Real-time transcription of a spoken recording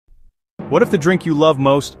What if the drink you love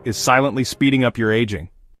most is silently speeding up your aging?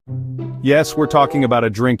 Yes, we're talking about a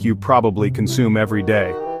drink you probably consume every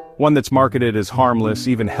day. One that's marketed as harmless,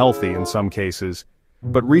 even healthy in some cases.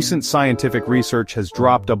 But recent scientific research has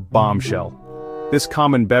dropped a bombshell. This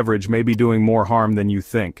common beverage may be doing more harm than you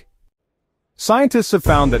think. Scientists have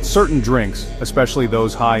found that certain drinks, especially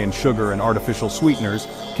those high in sugar and artificial sweeteners,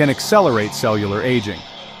 can accelerate cellular aging.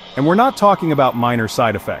 And we're not talking about minor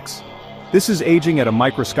side effects. This is aging at a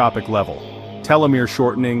microscopic level. Telomere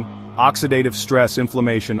shortening, oxidative stress,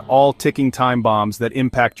 inflammation, all ticking time bombs that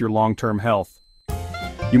impact your long-term health.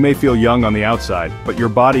 You may feel young on the outside, but your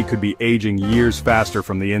body could be aging years faster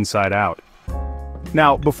from the inside out.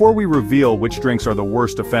 Now, before we reveal which drinks are the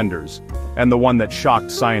worst offenders, and the one that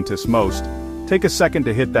shocked scientists most, take a second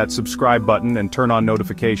to hit that subscribe button and turn on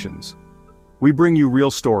notifications. We bring you real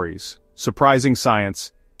stories, surprising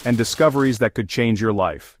science, and discoveries that could change your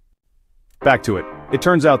life. Back to it. It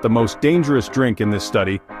turns out the most dangerous drink in this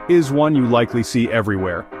study is one you likely see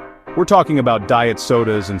everywhere. We're talking about diet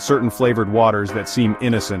sodas and certain flavored waters that seem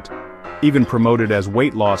innocent, even promoted as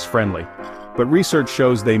weight loss friendly. But research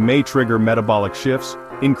shows they may trigger metabolic shifts,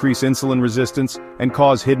 increase insulin resistance, and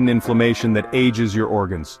cause hidden inflammation that ages your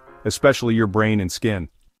organs, especially your brain and skin.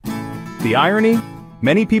 The irony?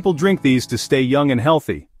 Many people drink these to stay young and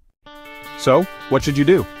healthy. So, what should you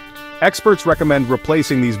do? Experts recommend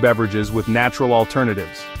replacing these beverages with natural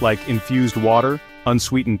alternatives, like infused water,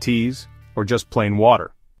 unsweetened teas, or just plain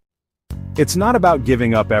water. It's not about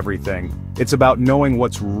giving up everything, it's about knowing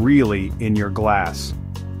what's really in your glass.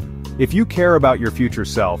 If you care about your future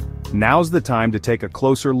self, now's the time to take a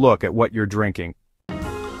closer look at what you're drinking.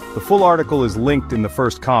 The full article is linked in the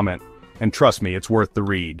first comment, and trust me, it's worth the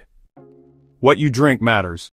read. What you drink matters.